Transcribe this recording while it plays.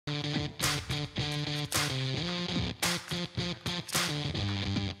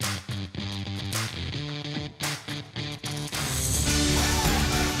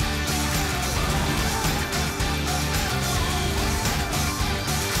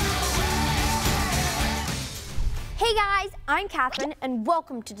Hey guys, I'm Catherine and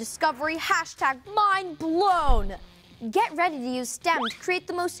welcome to Discovery #Mindblown. Get ready to use STEM to create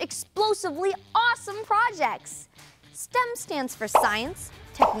the most explosively awesome projects. STEM stands for science,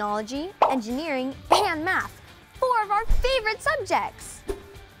 technology, engineering, and math, 4 of our favorite subjects.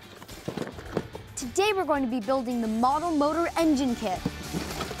 Today we're going to be building the model motor engine kit.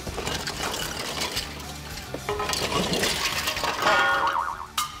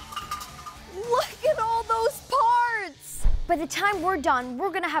 Look at all those parts! By the time we're done, we're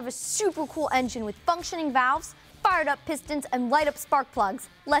gonna have a super cool engine with functioning valves, fired up pistons, and light up spark plugs.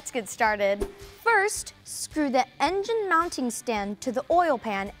 Let's get started. First, screw the engine mounting stand to the oil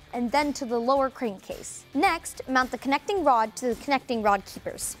pan and then to the lower crankcase. Next, mount the connecting rod to the connecting rod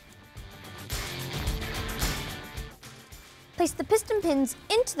keepers. Place the piston pins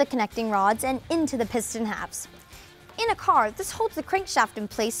into the connecting rods and into the piston halves. In a car, this holds the crankshaft in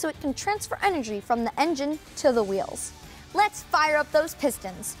place so it can transfer energy from the engine to the wheels. Let's fire up those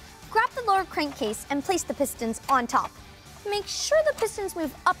pistons. Grab the lower crankcase and place the pistons on top. Make sure the pistons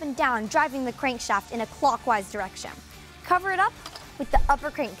move up and down, driving the crankshaft in a clockwise direction. Cover it up with the upper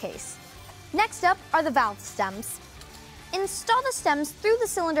crankcase. Next up are the valve stems. Install the stems through the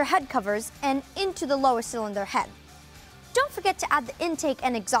cylinder head covers and into the lower cylinder head. Don't forget to add the intake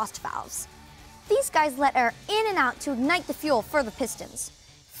and exhaust valves. These guys let air in and out to ignite the fuel for the pistons.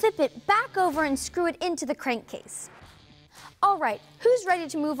 Flip it back over and screw it into the crankcase. All right, who's ready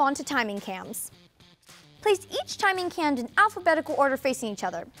to move on to timing cams? Place each timing cam in alphabetical order facing each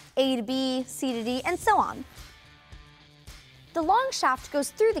other, A to B, C to D, and so on. The long shaft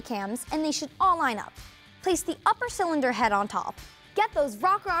goes through the cams and they should all line up. Place the upper cylinder head on top. Get those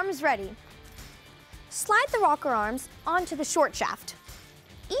rocker arms ready. Slide the rocker arms onto the short shaft.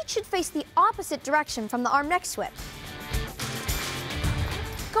 Each should face the opposite direction from the arm next to it.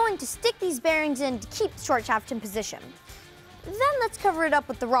 Going to stick these bearings in to keep the short shaft in position. Then let's cover it up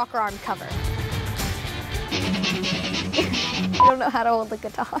with the rocker arm cover. I don't know how to hold the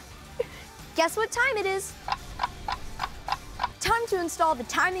guitar. Guess what time it is? Time to install the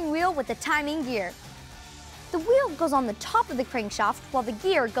timing wheel with the timing gear. The wheel goes on the top of the crankshaft while the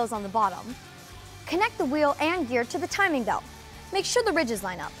gear goes on the bottom. Connect the wheel and gear to the timing belt. Make sure the ridges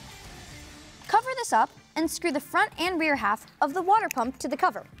line up. Cover this up and screw the front and rear half of the water pump to the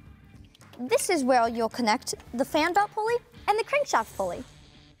cover. This is where you'll connect the fan belt pulley and the crankshaft pulley.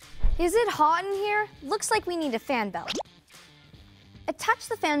 Is it hot in here? Looks like we need a fan belt. Attach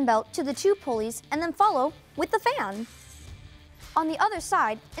the fan belt to the 2 pulleys and then follow with the fan. On the other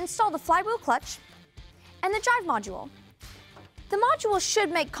side, install the flywheel clutch and the drive module. The module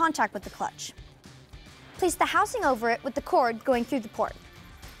should make contact with the clutch. Place the housing over it with the cord going through the port.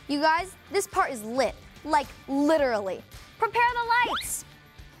 You guys, this part is lit, like literally. Prepare the lights!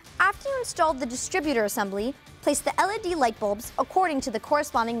 After you install the distributor assembly, place the LED light bulbs according to the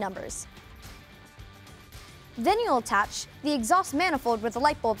corresponding numbers. Then you'll attach the exhaust manifold where the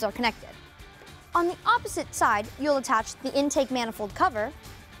light bulbs are connected. On the opposite side, you'll attach the intake manifold cover,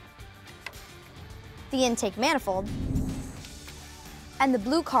 the intake manifold, and the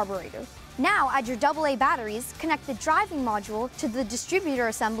blue carburetor. Now add your AA batteries, connect the driving module to the distributor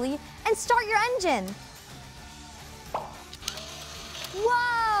assembly, and start your engine.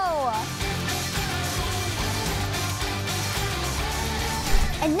 Whoa!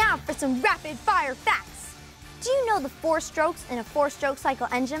 And now for some rapid fire facts. Do you know the 4 strokes in a 4-stroke cycle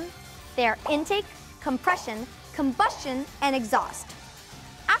engine? They are intake, compression, combustion, and exhaust.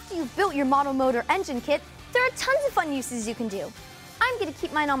 After you've built your model motor engine kit, there are tons of fun uses you can do. I'm gonna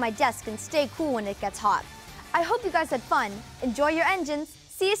keep mine on my desk and stay cool when it gets hot. I hope you guys had fun. Enjoy your engines.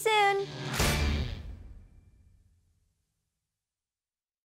 See you soon.